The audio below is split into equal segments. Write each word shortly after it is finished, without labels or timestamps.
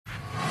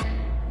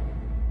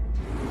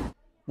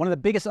One of the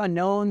biggest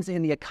unknowns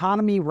in the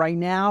economy right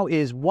now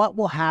is what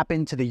will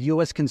happen to the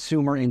U.S.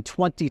 consumer in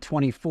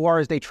 2024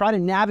 as they try to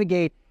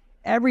navigate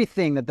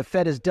everything that the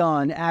Fed has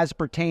done as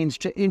pertains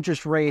to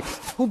interest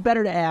rates. Who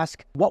better to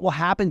ask what will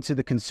happen to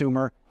the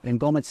consumer than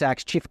Goldman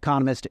Sachs chief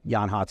economist,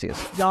 Jan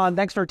Hatzius. Jan,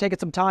 thanks for taking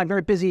some time.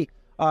 Very busy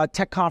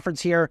tech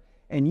conference here.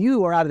 And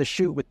you are out of the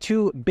chute with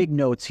two big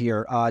notes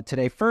here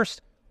today.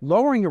 First,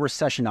 lowering your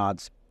recession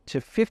odds to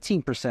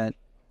 15%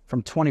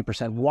 from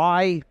 20%.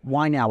 Why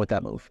now with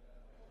that move?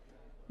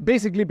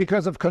 Basically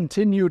because of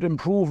continued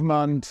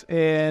improvement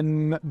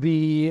in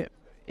the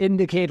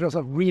indicators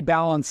of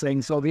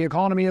rebalancing. So the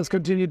economy has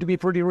continued to be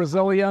pretty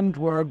resilient.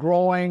 We're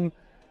growing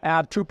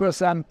at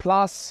 2%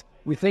 plus.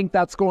 We think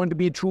that's going to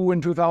be true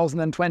in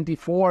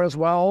 2024 as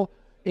well.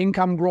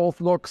 Income growth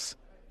looks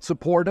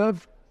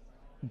supportive.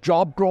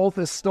 Job growth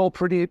is still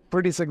pretty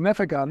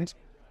significant.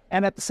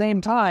 And at the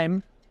same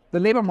time, the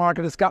labor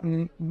market has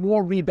gotten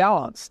more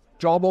rebalanced.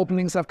 Job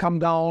openings have come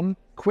down.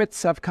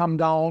 Quits have come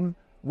down.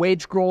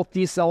 Wage growth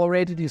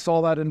decelerated. You saw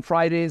that in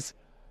Friday's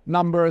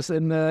numbers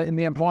in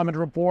the employment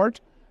report.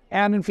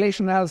 And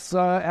inflation has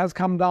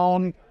come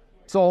down.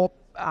 So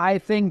I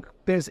think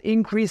there's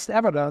increased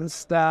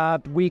evidence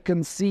that we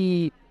can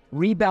see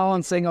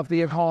rebalancing of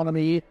the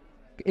economy,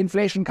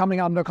 inflation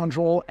coming under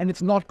control, and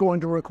it's not going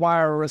to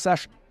require a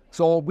recession.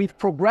 So we've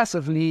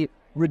progressively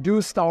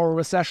reduced our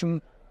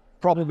recession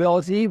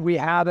probability. We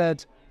had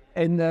it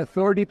in the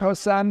 30%,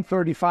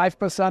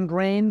 35%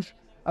 range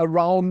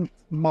around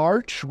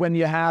March when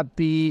you had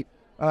the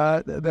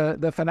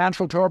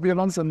financial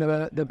turbulence and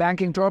the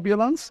banking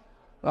turbulence.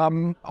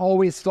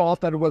 Always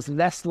thought that it was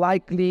less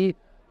likely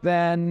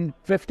than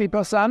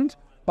 50%,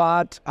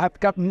 but I've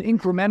gotten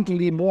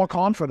incrementally more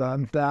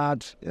confident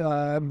that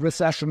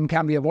recession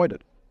can be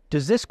avoided.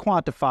 Does this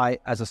quantify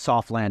as a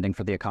soft landing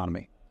for the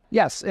economy?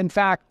 Yes. In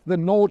fact, the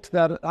note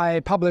that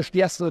I published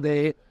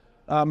yesterday,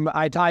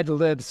 I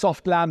titled it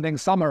Soft Landing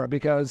Summer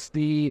because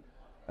the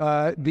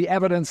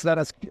evidence that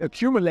has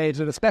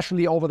accumulated,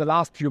 especially over the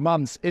last few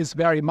months, is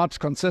very much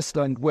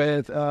consistent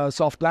with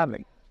soft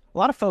landing. A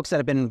lot of folks that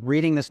have been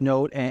reading this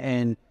note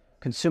and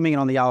consuming it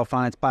on the Yahoo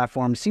Finance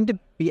platform seem to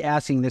be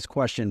asking this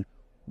question: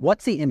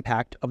 what's the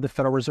impact of the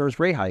Federal Reserve's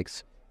rate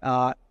hikes?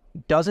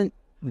 Doesn't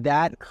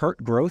that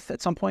hurt growth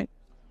at some point?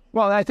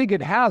 Well, I think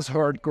it has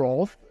hurt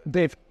growth.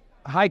 They've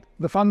hiked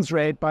the funds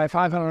rate by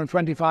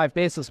 525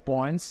 basis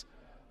points.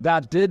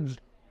 That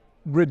did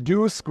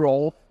reduce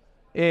growth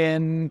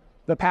in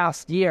the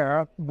past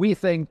year, we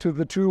think to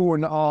the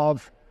tune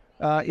of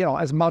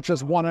as much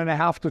as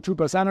 1.5 to 2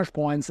 percentage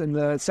points in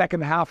the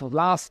second half of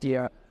last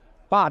year.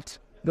 But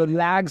the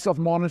lags of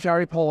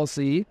monetary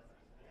policy,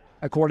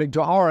 according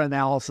to our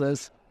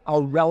analysis,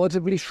 are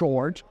relatively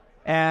short.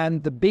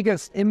 And the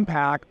biggest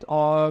impact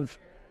of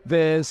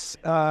this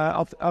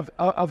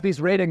of these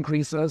rate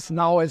increases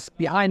now is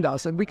behind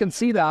us. And we can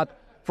see that,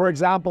 for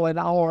example, in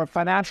our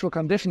financial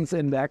conditions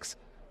index,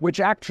 which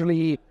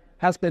actually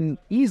has been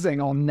easing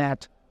on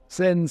net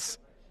since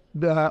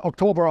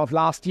October of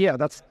last year.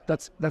 That's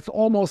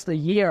almost a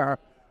year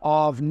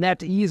of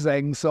net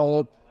easing.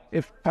 So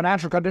if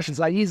financial conditions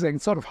are easing,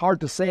 it's sort of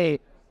hard to say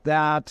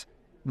that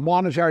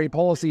monetary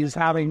policy is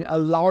having a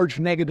large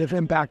negative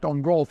impact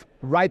on growth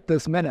right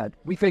this minute.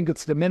 We think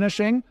it's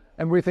diminishing,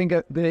 and we think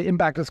the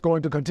impact is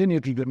going to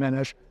continue to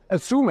diminish,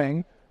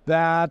 assuming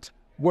that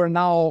we're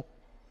now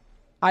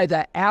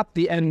either at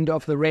the end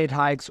of the rate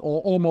hikes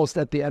or almost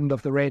at the end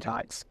of the rate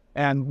hikes.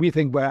 And we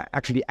think we're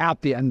actually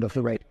at the end of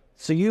the rate.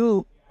 So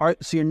are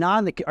you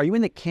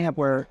in the camp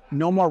where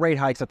no more rate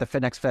hikes at the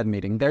next Fed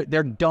meeting?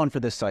 They're done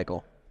for this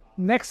cycle.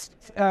 Next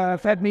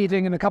Fed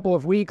meeting in a couple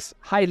of weeks,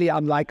 highly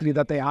unlikely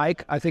that they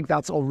hike. I think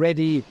that's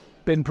already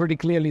been pretty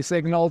clearly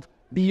signaled.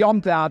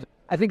 Beyond that,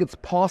 I think it's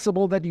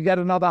possible that you get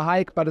another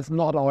hike, but it's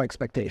not our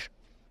expectation.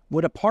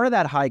 Would a part of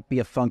that hike be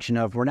a function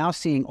of we're now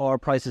seeing oil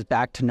prices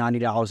back to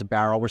 $90 a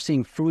barrel? We're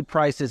seeing food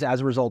prices,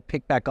 as a result,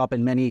 pick back up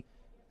in many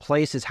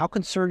places. How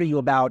concerned are you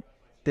about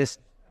this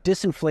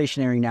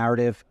disinflationary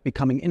narrative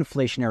becoming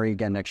inflationary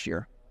again next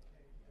year?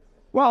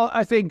 Well,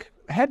 I think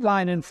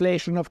headline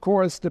inflation, of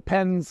course,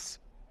 depends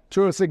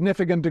to a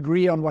significant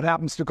degree on what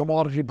happens to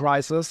commodity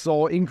prices.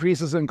 So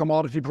increases in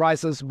commodity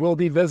prices will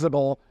be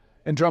visible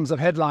in terms of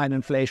headline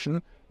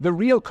inflation. The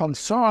real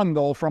concern,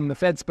 though, from the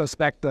Fed's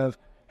perspective,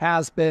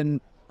 has been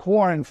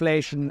core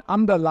inflation,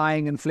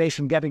 underlying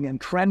inflation getting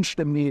entrenched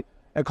in the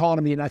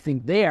economy. And I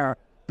think there,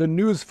 the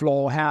news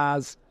flow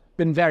has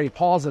been very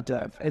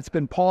positive. It's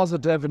been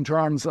positive in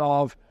terms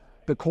of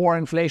the core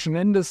inflation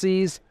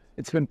indices.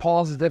 It's been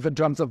positive in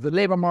terms of the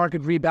labor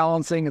market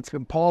rebalancing. It's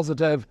been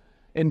positive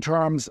in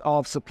terms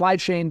of supply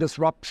chain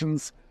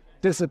disruptions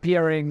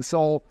disappearing.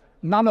 So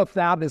none of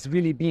that is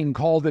really being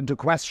called into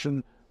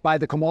question by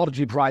the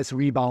commodity price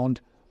rebound,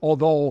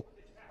 although,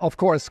 of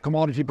course,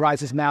 commodity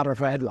prices matter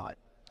for headline.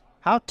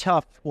 How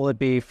tough will it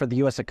be for the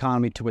U.S.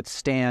 economy to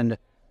withstand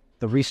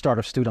the restart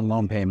of student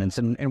loan payments?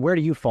 And where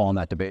do you fall in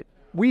that debate?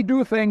 We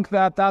do think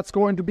that that's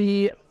going to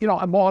be,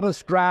 a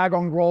modest drag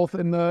on growth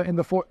in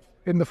the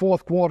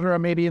fourth quarter, or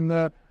maybe in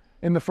the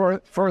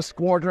first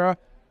quarter.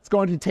 it's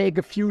going to take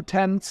a few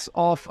tenths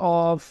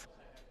of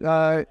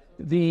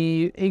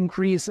the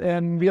increase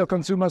in real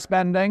consumer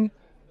spending.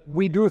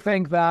 We do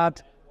think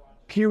that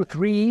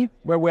Q3,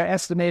 where we're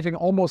estimating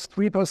almost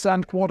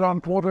 3%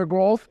 quarter-on-quarter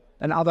growth,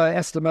 and other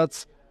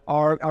estimates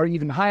are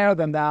even higher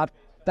than that,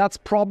 that's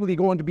probably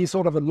going to be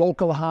sort of a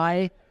local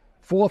high.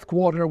 Fourth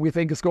quarter, we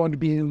think, is going to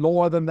be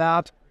lower than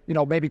that,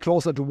 maybe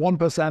closer to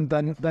 1%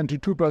 than to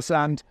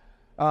 2%.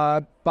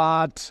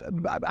 But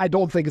I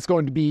don't think it's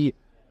going to be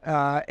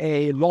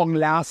a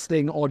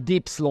long-lasting or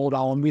deep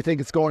slowdown. We think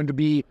it's going to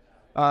be,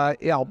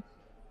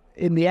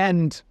 in the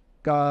end,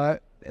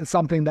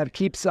 something that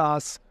keeps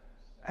us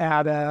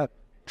at a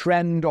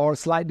trend or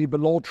slightly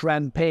below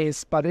trend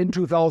pace. But in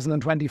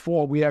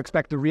 2024, we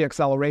expect a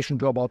reacceleration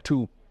to about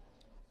 2%.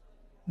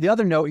 The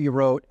other note you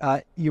wrote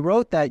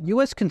that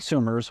U.S.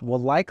 consumers will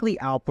likely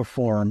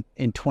outperform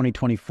in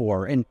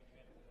 2024. And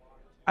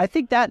I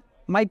think that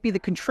might be the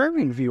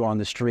contrarian view on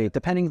the street,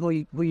 depending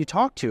who you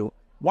talk to.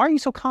 Why are you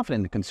so confident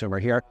in the consumer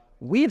here?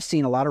 We have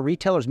seen a lot of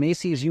retailers,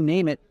 Macy's, you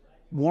name it,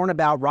 warn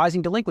about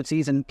rising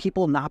delinquencies and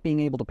people not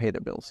being able to pay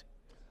their bills.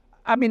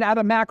 I mean, at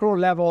a macro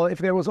level, if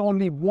there was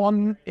only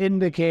one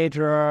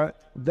indicator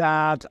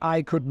that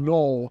I could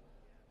know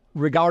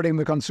regarding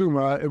the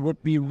consumer, it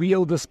would be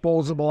real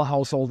disposable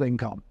household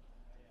income.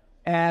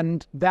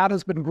 And that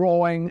has been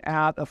growing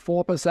at a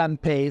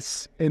 4%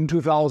 pace in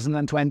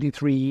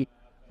 2023.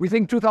 We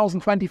think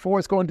 2024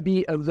 is going to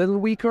be a little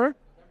weaker,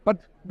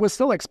 but we're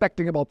still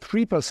expecting about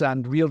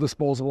 3% real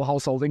disposable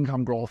household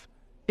income growth.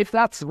 If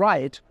that's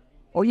right,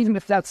 or even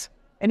if that's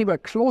anywhere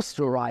close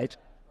to right,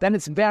 then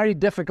it's very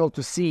difficult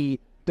to see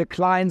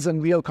declines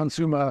in real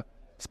consumer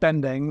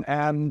spending.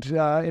 And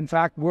in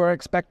fact, we're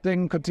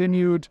expecting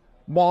continued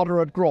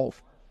moderate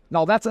growth.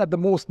 Now, that's at the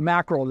most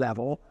macro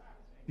level.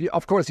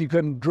 Of course, you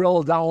can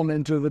drill down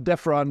into the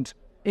different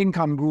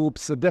income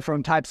groups, the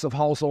different types of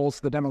households,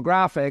 the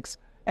demographics.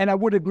 And I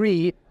would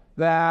agree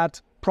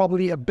that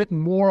probably a bit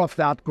more of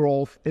that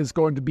growth is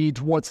going to be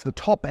towards the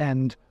top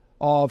end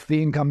of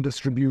the income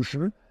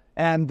distribution.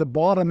 And the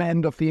bottom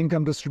end of the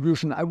income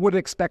distribution, I would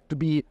expect to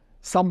be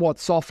somewhat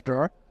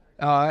softer.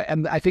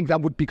 And I think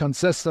that would be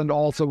consistent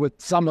also with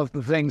some of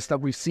the things that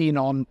we've seen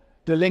on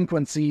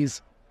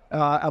delinquencies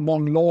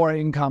among lower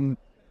income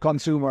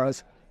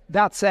consumers.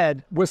 That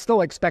said, we're still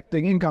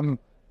expecting income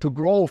to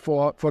grow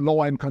for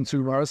low-end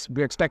consumers.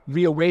 We expect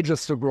real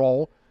wages to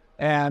grow,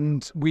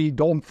 and we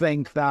don't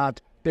think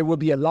that there will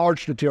be a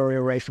large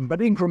deterioration. But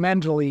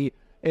incrementally,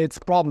 it's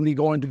probably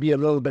going to be a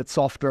little bit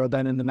softer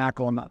than in the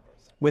macro numbers.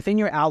 Within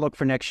your outlook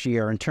for next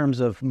year, in terms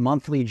of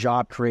monthly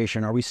job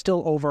creation, are we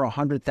still over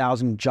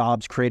 100,000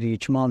 jobs created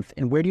each month?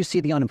 And where do you see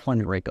the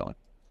unemployment rate going?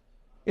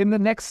 In the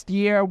next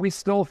year, we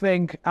still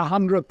think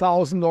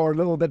 100,000 or a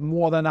little bit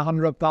more than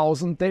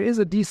 100,000. There is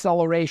a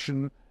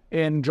deceleration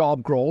in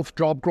job growth.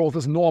 Job growth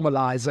is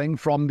normalizing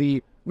from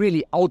the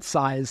really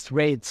outsized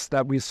rates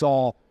that we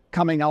saw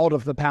coming out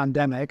of the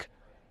pandemic.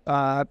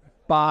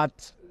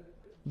 But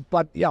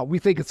yeah, we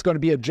think it's going to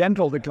be a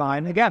gentle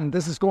decline. Again,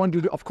 this is going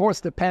to, of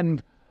course,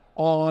 depend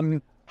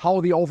on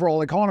how the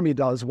overall economy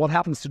does. What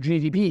happens to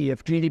GDP?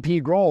 If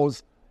GDP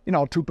grows,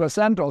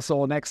 2% or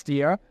so next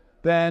year,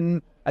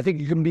 then I think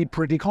you can be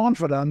pretty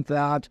confident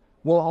that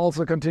we'll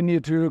also continue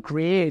to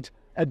create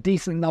a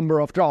decent number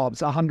of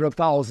jobs,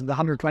 100,000,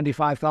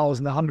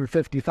 125,000,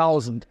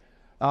 150,000.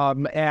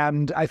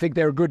 And I think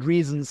there are good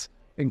reasons,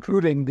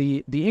 including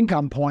the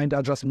income point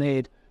I just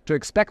made, to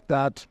expect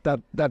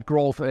that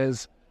growth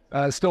is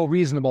still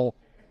reasonable.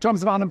 In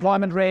terms of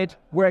unemployment rate,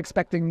 we're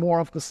expecting more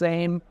of the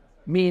same,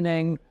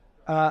 meaning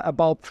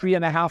about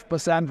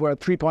 3.5%. We're at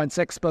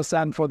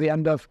 3.6% for the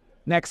end of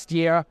next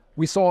year.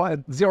 We saw a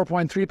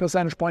 0.3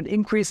 percentage point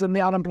increase in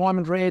the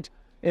unemployment rate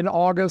in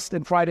August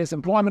in Friday's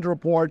employment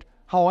report.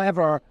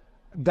 However,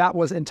 that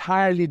was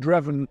entirely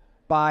driven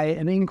by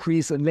an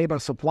increase in labor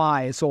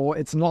supply, so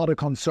it's not a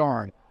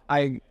concern.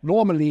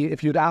 Normally,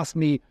 if you'd asked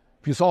me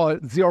if you saw a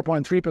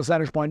 0.3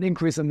 percentage point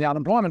increase in the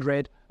unemployment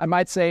rate, I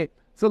might say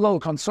it's a little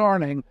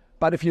concerning.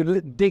 But if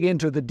you dig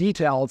into the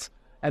details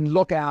and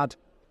look at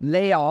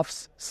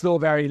layoffs, still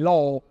very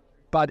low,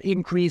 but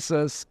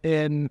increases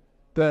in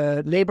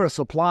the labor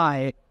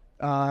supply,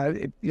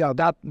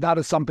 that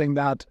is something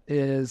that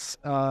is,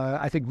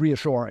 I think,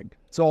 reassuring.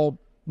 So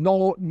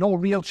no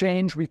real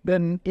change. We've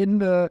been in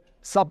the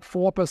sub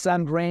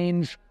 4%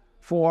 range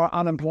for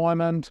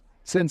unemployment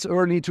since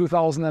early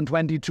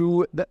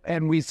 2022,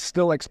 and we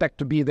still expect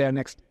to be there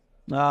next.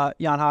 Jan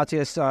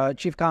Hatzius,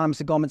 Chief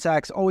Economist at Goldman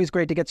Sachs, always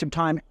great to get some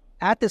time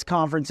at this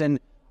conference, and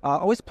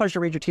always a pleasure to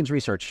read your team's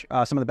research.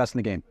 Some of the best in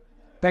the game.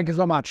 Thank you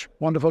so much.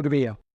 Wonderful to be here.